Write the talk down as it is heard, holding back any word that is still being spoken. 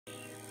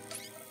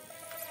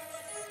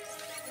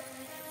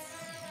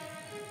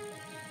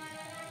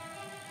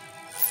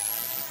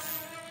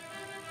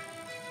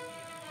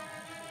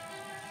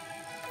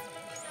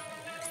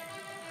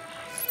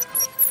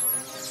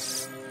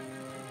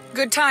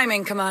Good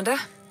timing, Commander.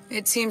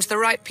 It seems the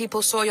right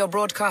people saw your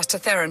broadcast to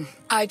Theron.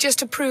 I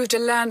just approved a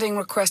landing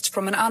request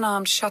from an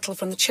unarmed shuttle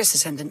from the Chiss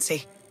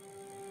Ascendancy.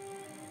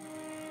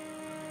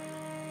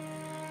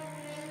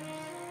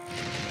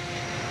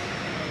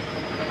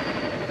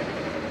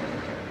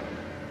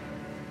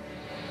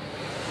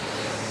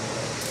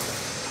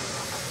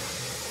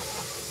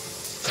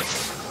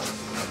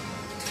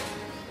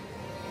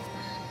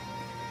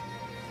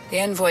 The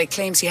envoy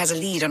claims he has a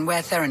lead on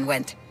where Theron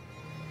went.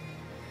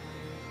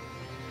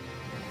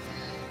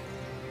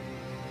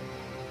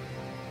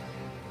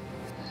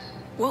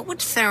 What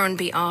would Theron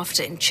be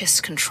after in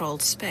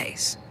Chiss-controlled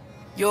space?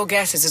 Your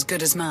guess is as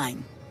good as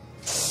mine.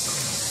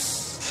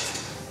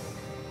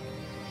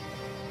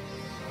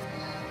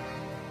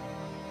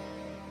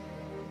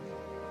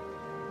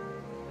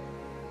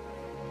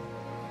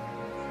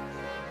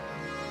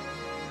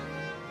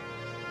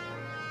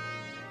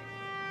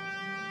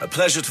 A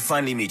pleasure to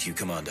finally meet you,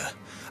 Commander.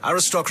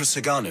 Aristocrat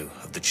Saganu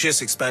of the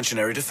Chiss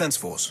Expansionary Defense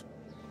Force.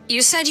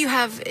 You said you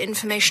have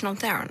information on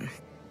Theron.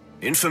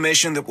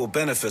 Information that will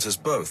benefit us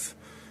both.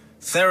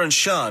 Theron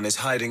Shan is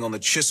hiding on the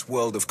Chiss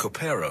world of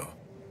Kopero.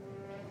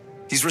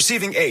 He's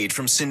receiving aid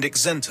from Syndic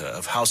Zenta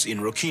of House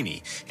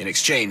Inrokini in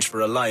exchange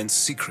for Alliance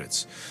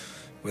secrets.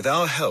 With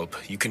our help,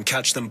 you can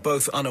catch them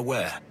both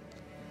unaware.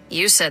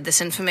 You said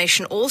this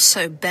information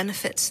also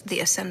benefits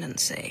the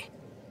Ascendancy.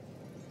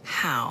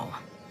 How?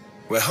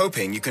 We're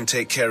hoping you can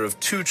take care of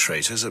two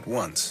traitors at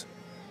once.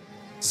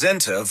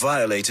 Zenta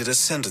violated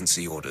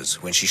Ascendancy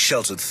orders when she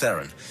sheltered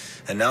Theron,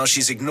 and now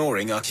she's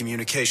ignoring our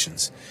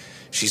communications.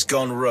 She's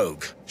gone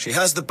rogue. She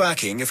has the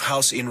backing of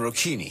House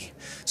Inrokini,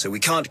 so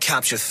we can't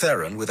capture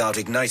Theron without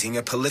igniting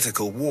a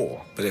political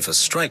war. But if a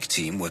strike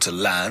team were to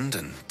land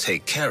and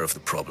take care of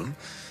the problem,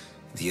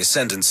 the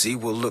Ascendancy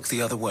will look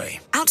the other way.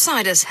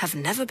 Outsiders have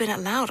never been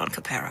allowed on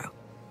Kopero.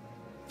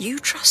 You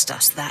trust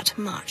us that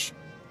much?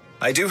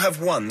 I do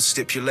have one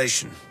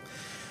stipulation.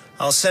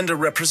 I'll send a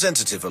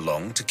representative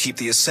along to keep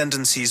the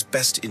Ascendancy's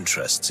best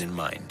interests in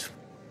mind.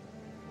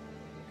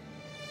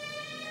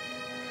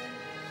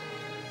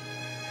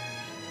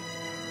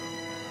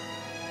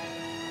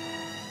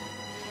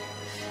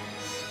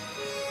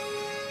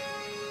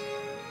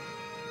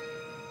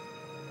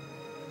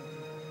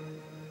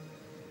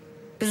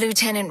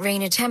 Lieutenant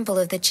Raina Temple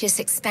of the Chiss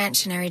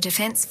Expansionary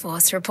Defense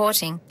Force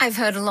reporting. I've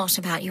heard a lot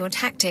about your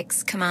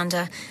tactics,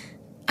 Commander.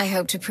 I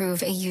hope to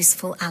prove a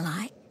useful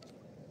ally.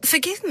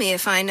 Forgive me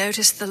if I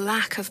noticed the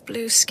lack of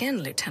blue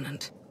skin,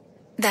 Lieutenant.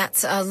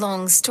 That's a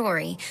long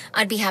story.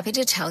 I'd be happy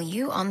to tell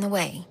you on the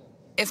way.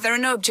 If there are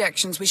no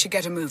objections, we should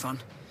get a move on.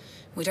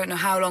 We don't know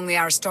how long the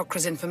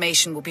Aristocrat's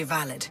information will be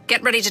valid.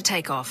 Get ready to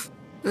take off.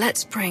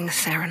 Let's bring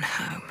Theron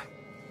home.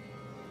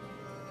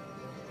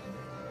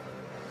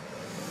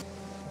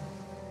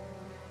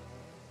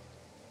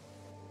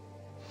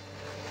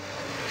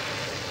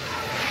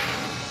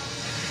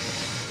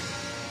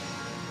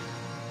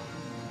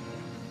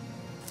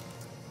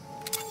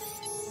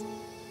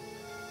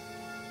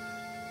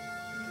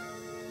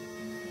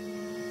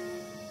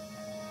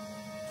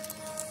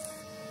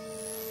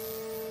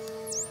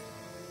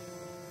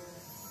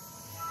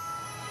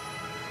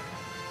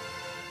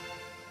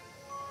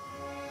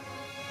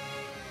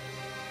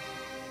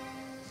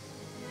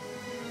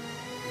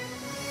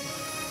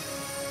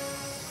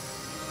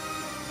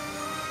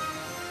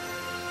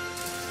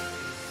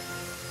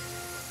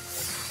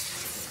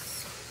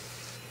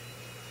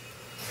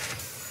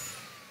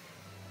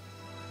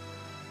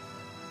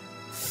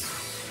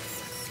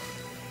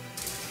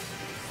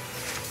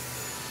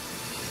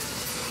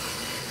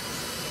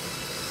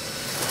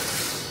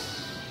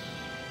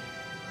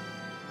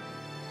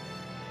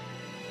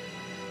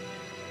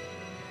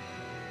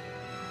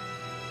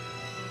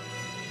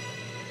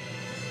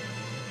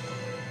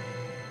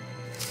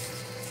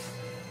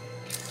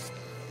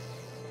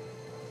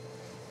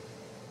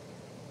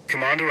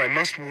 Commander, I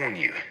must warn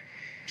you.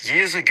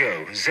 Years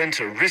ago,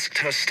 Zenta risked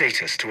her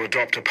status to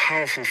adopt a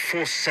powerful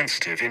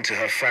Force-sensitive into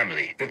her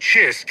family. The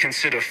Chiss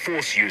consider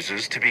Force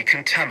users to be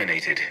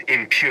contaminated,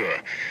 impure.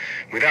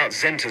 Without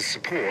Zenta's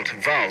support,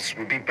 Vals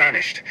would be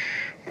banished,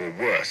 or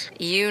worse.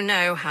 You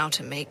know how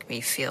to make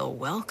me feel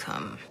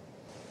welcome.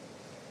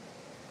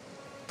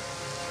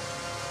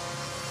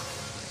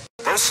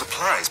 Those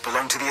supplies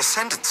belong to the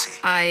Ascendancy.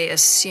 I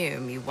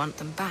assume you want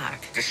them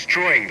back.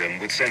 Destroying them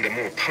would send a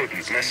more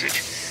potent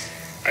message.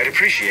 I'd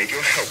appreciate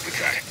your help with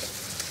that.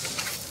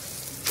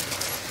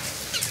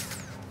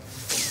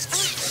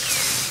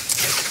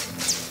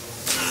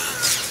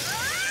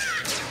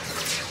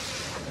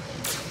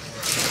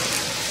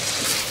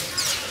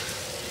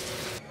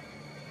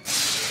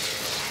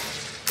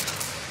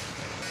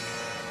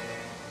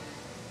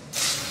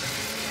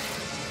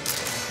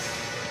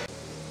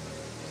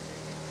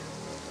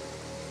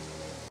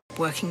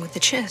 Working with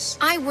the Chiss.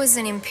 I was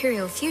an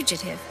Imperial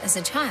fugitive as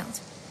a child.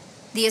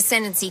 The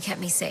Ascendancy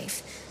kept me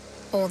safe.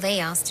 All they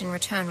asked in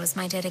return was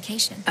my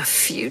dedication. A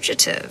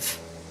fugitive?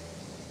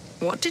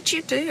 What did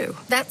you do?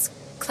 That's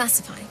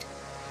classified.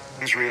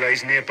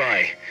 Relays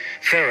nearby.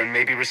 Theron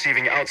may be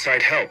receiving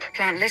outside help.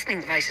 Plant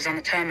listening devices on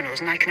the terminals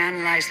and I can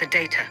analyze the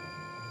data.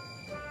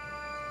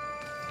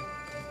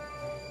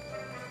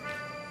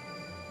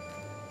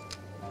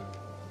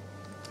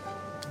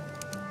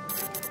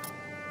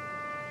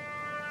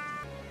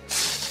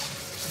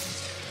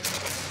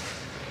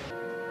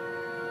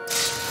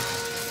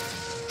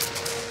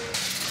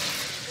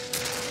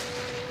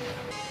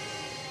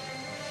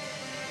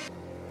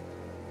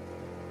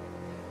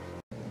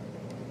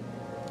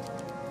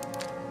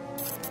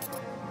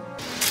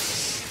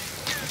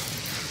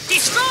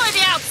 Destroy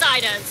the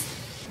outsiders!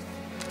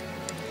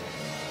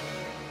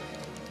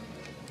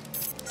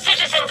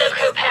 Citizens of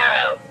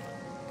Copero,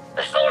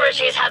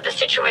 authorities have the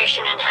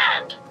situation in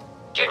hand.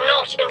 Do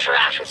not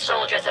interact with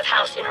soldiers of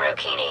House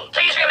Inrokini.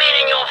 Please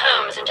remain in your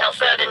homes until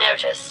further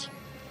notice.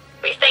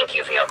 We thank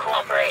you for your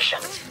cooperation.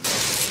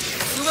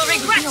 You will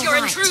regret your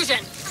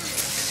intrusion!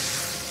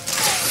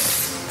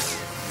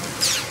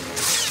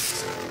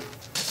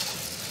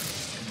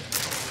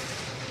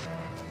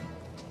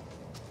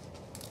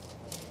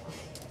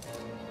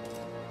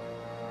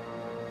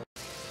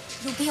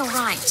 You'll be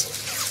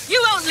alright.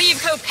 You won't leave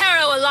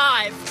Copero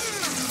alive!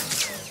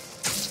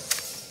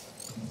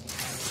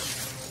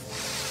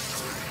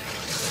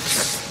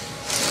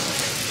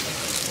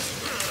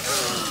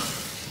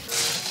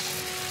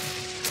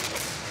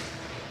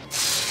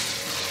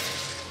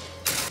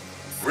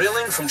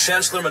 Reeling from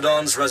Chancellor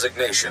Madon's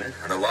resignation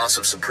and the loss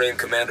of Supreme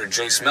Commander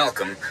Jace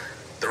Malcolm,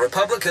 the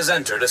Republic has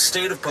entered a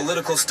state of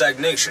political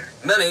stagnation.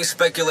 Many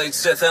speculate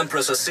Sith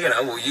Empress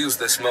Asina will use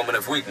this moment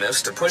of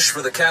weakness to push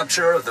for the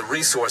capture of the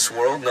resource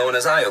world known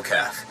as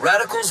Iokath.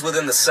 Radicals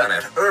within the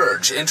Senate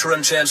urge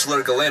Interim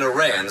Chancellor Galena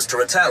Rands to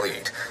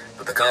retaliate,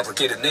 but the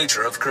complicated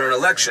nature of current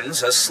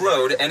elections has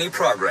slowed any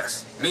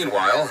progress.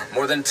 Meanwhile,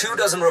 more than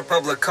 24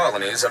 Republic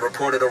colonies have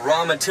reported a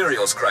raw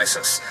materials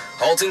crisis,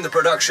 halting the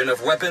production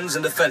of weapons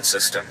and defense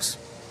systems.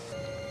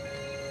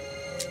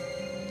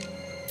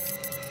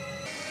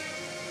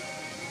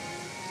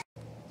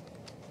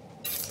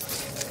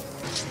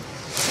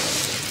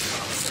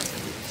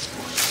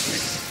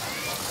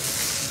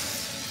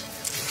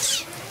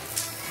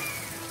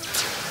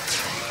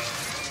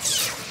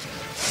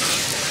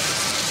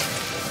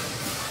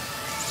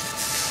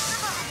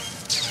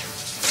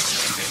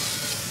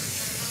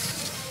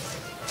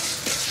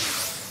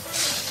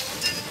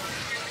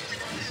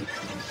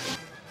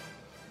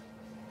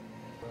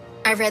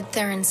 I read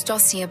Theron's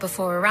dossier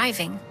before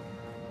arriving.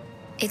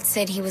 It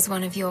said he was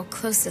one of your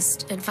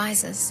closest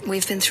advisors.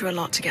 We've been through a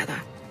lot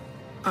together.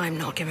 I'm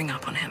not giving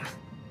up on him.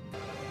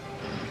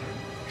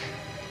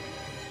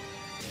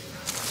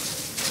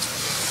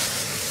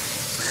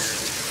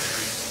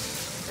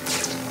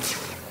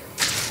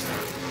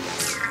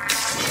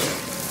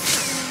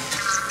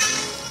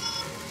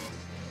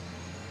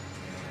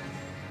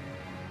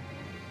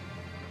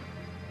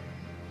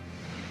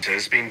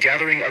 Has been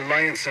gathering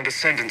Alliance and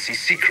Ascendancy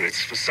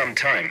secrets for some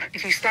time.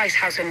 If you slice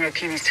House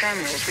Inrokini's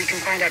terminals, we can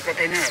find out what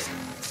they know.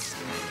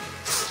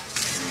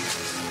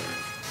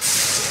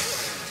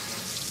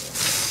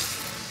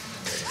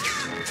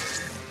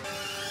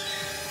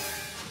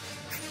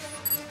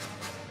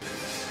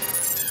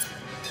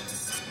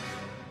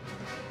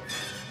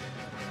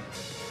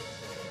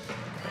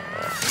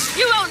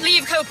 You won't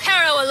leave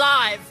Copero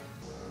alive!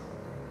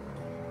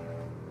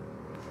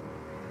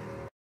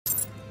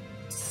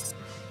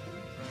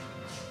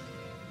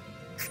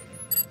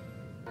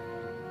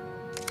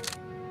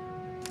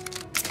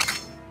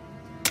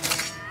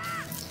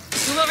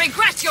 You will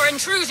regret your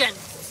intrusion!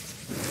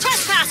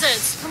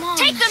 Trespassers! Come on.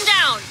 Take them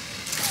down!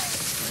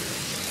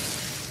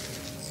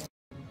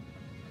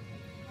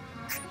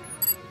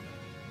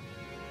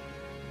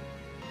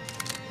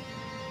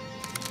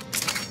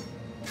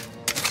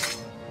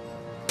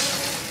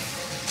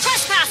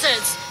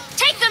 Trespassers!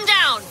 Take them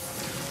down!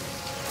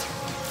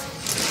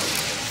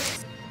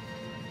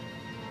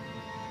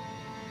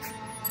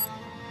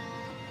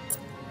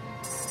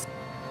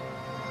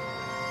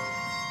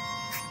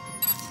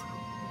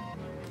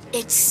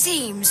 It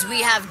seems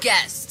we have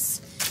guests.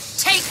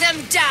 Take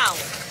them down!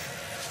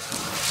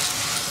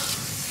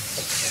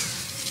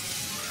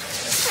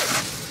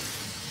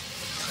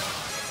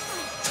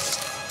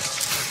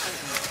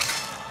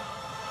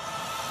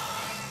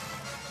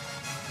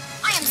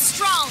 I am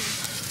strong!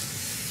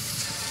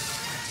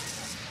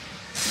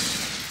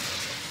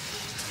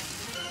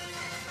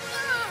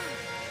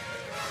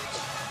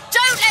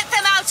 Don't let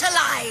them out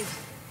alive!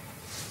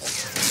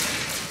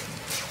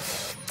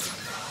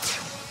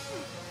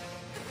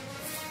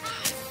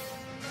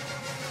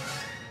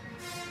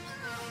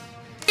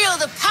 Feel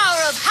the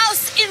power of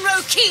House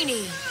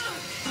Inrokini!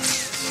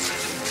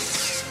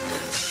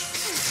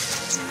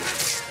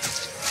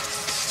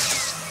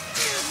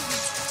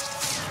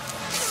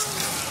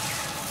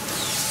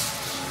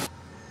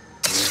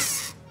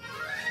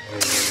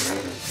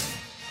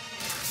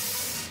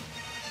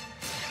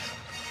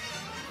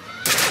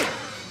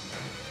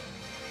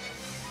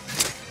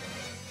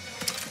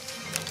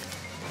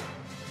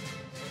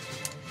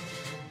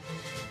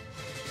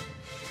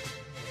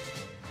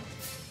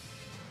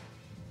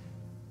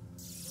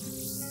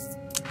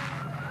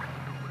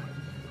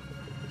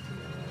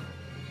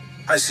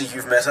 I see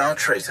you've met our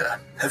traitor.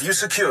 Have you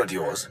secured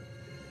yours?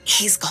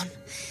 He's gone.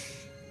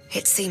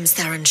 It seems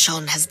Theron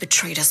Shon has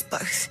betrayed us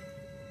both.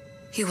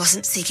 He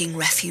wasn't seeking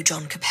refuge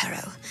on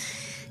Capero.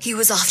 He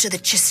was after the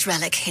Chiss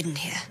relic hidden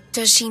here.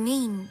 Does she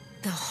mean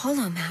the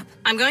holomap?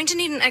 I'm going to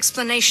need an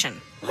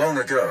explanation. Long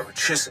ago,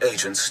 Chiss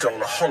agents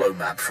stole a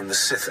holomap from the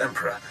Sith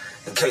Emperor,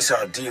 in case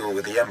our deal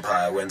with the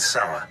Empire went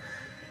sour.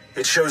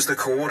 It shows the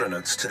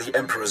coordinates to the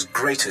Emperor's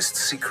greatest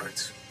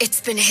secrets. It's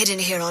been hidden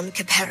here on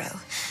Capero,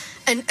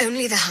 and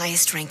only the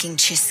highest-ranking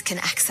Chiss can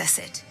access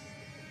it.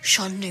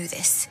 Shon knew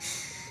this,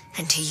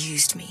 and he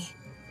used me.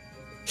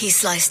 He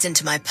sliced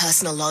into my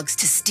personal logs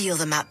to steal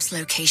the map's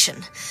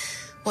location.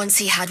 Once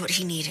he had what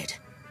he needed,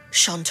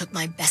 Shon took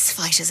my best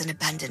fighters and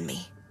abandoned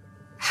me.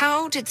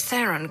 How did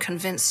Theron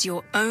convince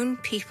your own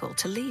people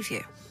to leave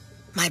you?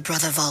 My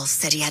brother Vol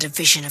said he had a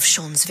vision of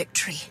Shon's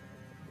victory.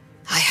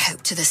 I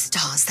hope to the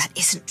stars that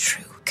isn't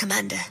true.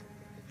 Commander,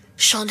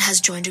 Shon has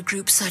joined a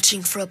group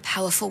searching for a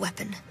powerful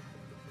weapon.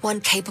 One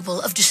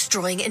capable of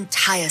destroying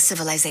entire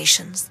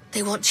civilizations.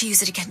 They want to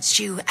use it against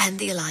you and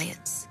the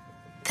Alliance.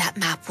 That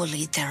map will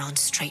lead Theron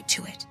straight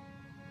to it.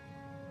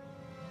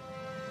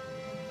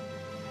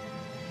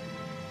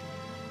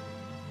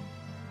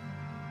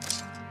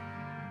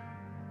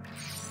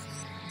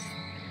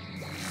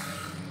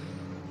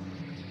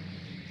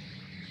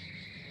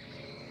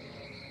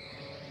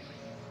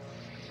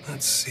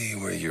 Let's see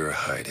where you're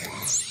hiding.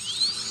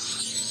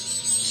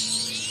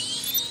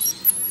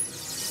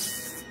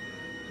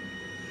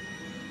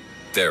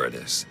 There it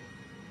is.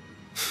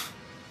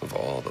 Of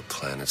all the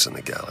planets in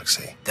the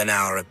galaxy. Then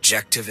our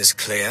objective is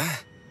clear?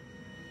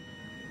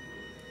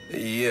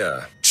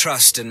 Yeah.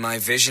 Trust in my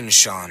vision,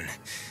 Shon.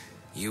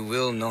 You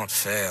will not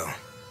fail.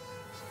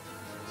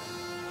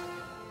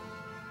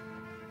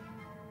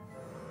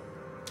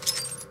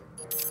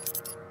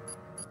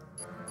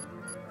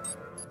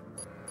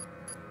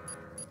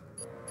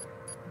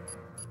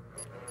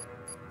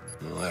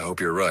 Well, I hope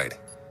you're right.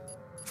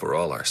 For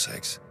all our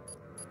sakes.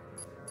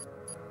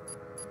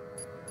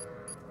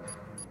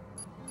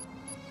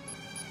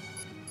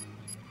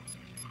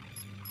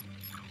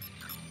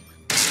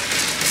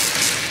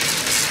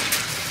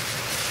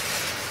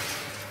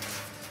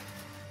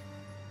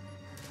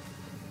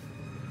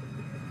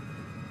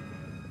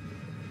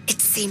 It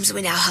seems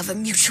we now have a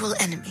mutual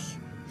enemy.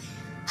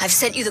 I've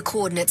sent you the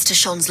coordinates to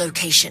Shon's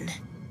location.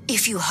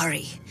 If you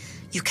hurry,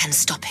 you can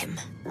stop him.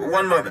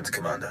 One moment,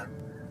 Commander.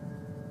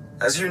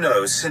 As you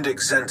know, Syndic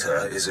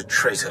Zenta is a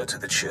traitor to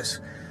the Chiss.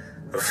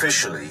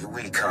 Officially,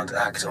 we can't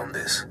act on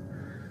this.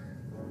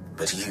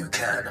 But you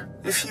can.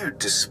 If you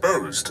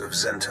disposed of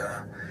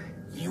Zenta,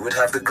 you would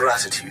have the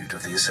gratitude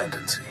of the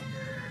Ascendancy.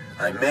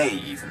 I may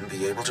even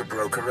be able to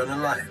broker an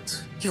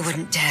alliance. You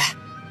wouldn't dare.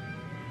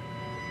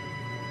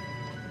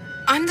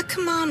 I'm the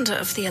commander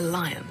of the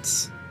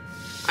Alliance.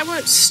 I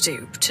won't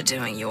stoop to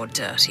doing your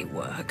dirty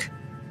work.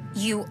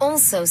 You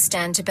also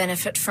stand to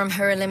benefit from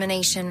her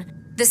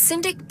elimination. The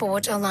Syndic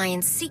bought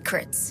Alliance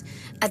secrets.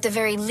 At the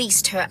very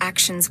least, her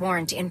actions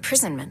warrant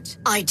imprisonment.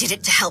 I did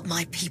it to help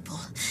my people.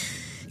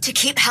 To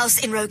keep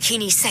House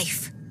Inrokini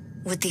safe.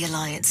 Would the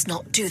Alliance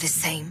not do the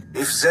same?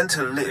 If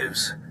Zenta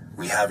lives,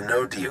 we have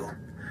no deal.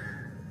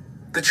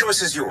 The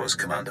choice is yours,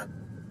 Commander.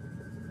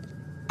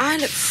 I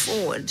look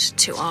forward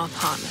to our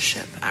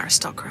partnership,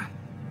 Aristocrat.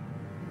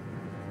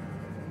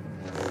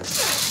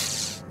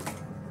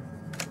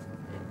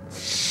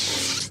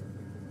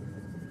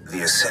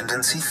 The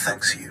Ascendancy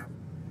thanks you.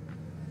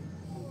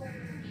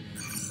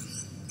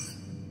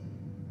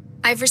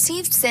 I've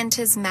received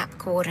Zenta's map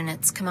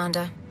coordinates,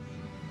 Commander.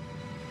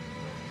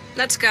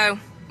 Let's go.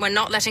 We're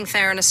not letting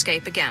Theron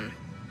escape again.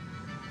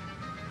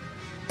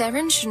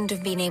 Theron shouldn't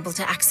have been able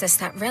to access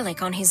that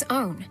relic on his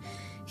own.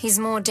 He's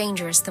more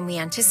dangerous than we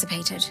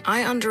anticipated.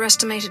 I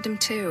underestimated him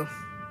too.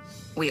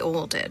 We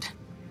all did.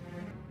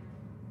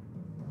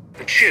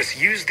 The Chiss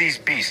use these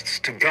beasts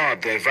to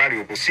guard their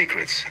valuable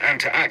secrets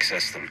and to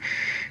access them.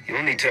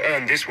 You'll need to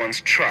earn this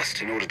one's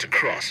trust in order to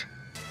cross.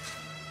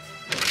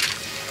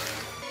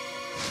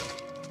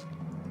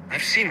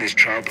 I've seen this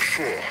trial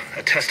before,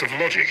 a test of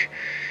logic.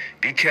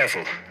 Be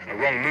careful. A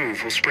wrong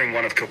move will spring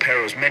one of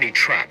Copero's many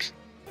traps.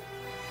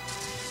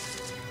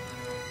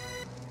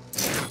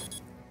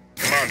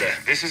 Commander,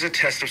 this is a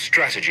test of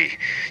strategy.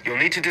 You'll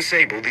need to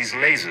disable these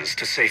lasers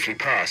to safely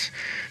pass,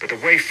 but the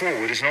way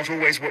forward is not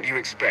always what you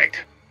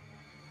expect.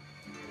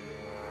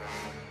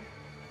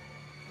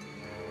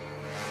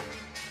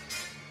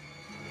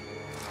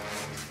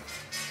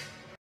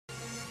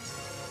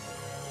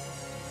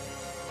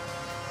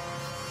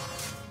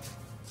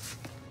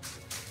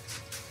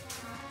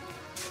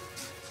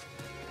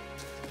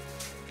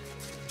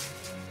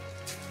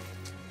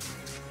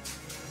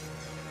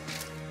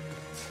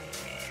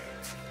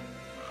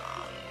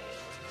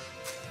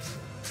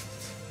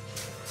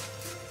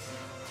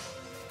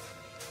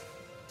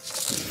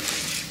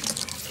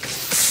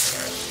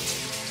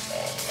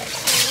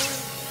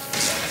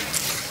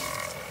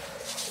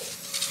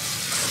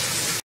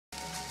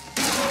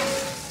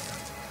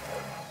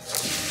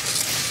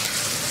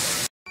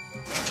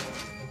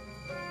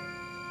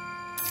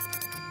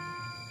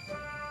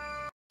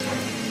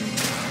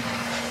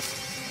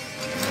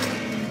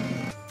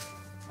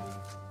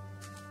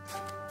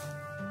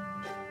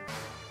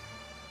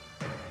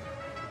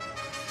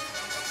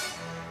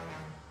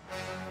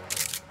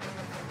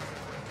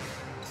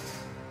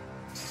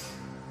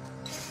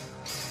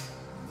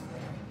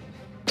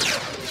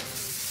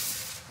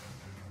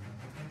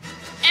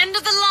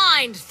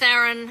 mind,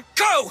 Theron.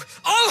 Go!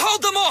 I'll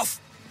hold them off!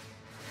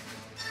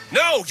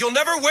 No, you'll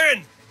never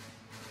win!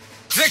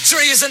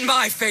 Victory isn't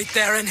my fate,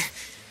 Theron.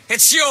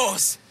 It's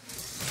yours.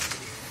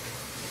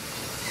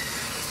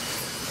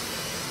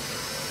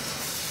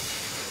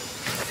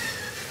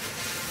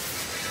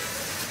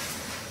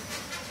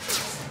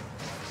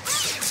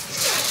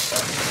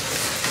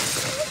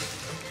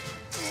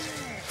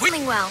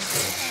 Doing well.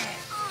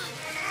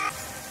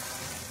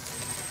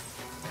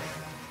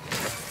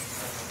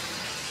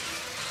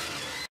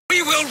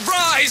 We will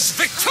rise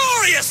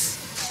victorious!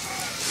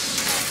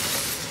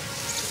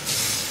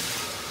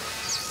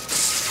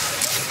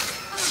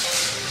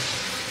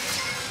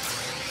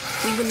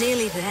 We were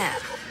nearly there.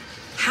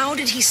 How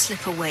did he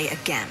slip away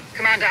again?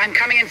 Commander, I'm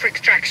coming in for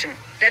extraction.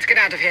 Let's get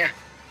out of here.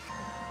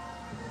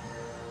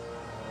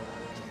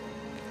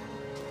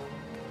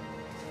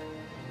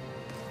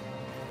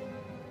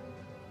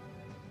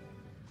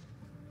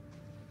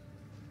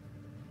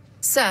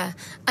 Sir,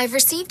 I've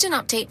received an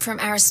update from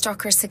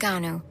Aristocra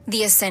Sagano.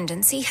 The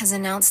Ascendancy has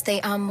announced they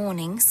are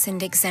mourning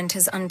Syndic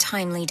Zenta's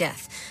untimely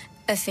death.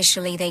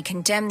 Officially, they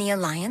condemn the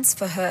Alliance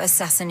for her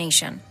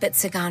assassination, but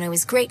Sagano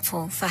is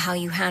grateful for how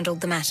you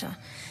handled the matter.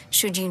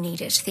 Should you need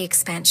it, the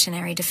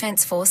Expansionary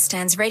Defense Force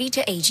stands ready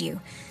to aid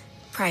you.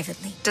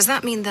 Privately. Does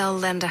that mean they'll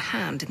lend a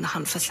hand in the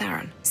hunt for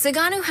Theron?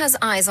 Sagano has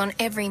eyes on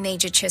every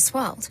major Chiss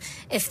world.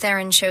 If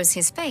Theron shows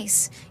his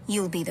face,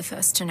 you'll be the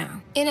first to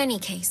know. In any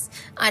case,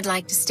 I'd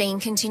like to stay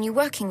and continue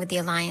working with the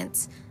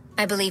Alliance.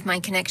 I believe my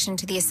connection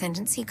to the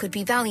Ascendancy could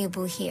be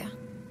valuable here.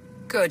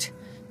 Good.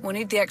 We'll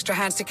need the extra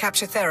hands to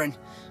capture Theron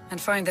and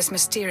find this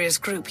mysterious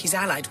group he's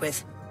allied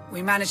with.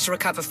 We managed to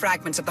recover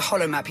fragments of the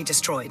holomap he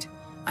destroyed.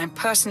 I'm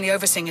personally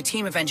overseeing a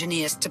team of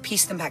engineers to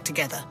piece them back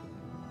together.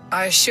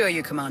 I assure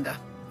you, Commander,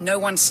 no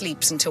one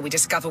sleeps until we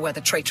discover where the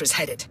traitor is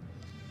headed.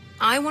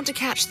 I want to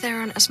catch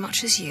Theron as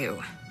much as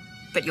you,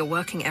 but you're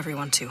working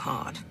everyone too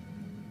hard,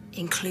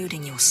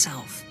 including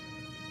yourself.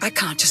 I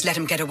can't just let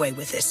him get away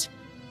with this.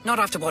 Not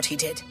after what he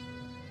did.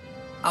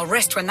 I'll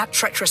rest when that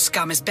treacherous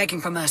scum is begging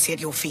for mercy at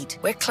your feet.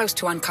 We're close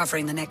to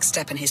uncovering the next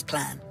step in his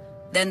plan.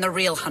 Then the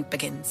real hunt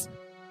begins.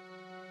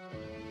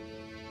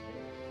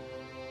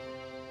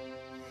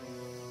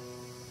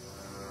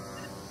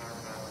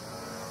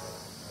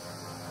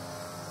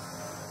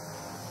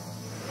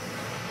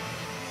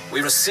 We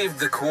received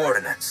the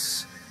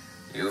coordinates.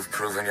 You've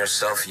proven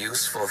yourself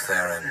useful,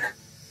 Theron.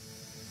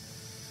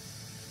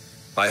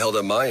 I held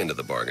up my end of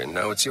the bargain.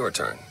 Now it's your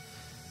turn.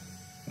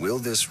 Will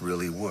this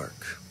really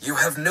work? You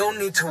have no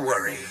need to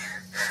worry.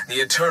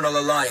 The Eternal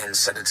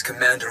Alliance and its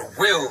commander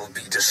will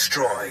be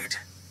destroyed.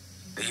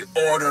 The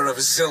Order of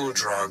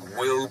Zildrog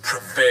will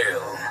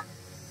prevail.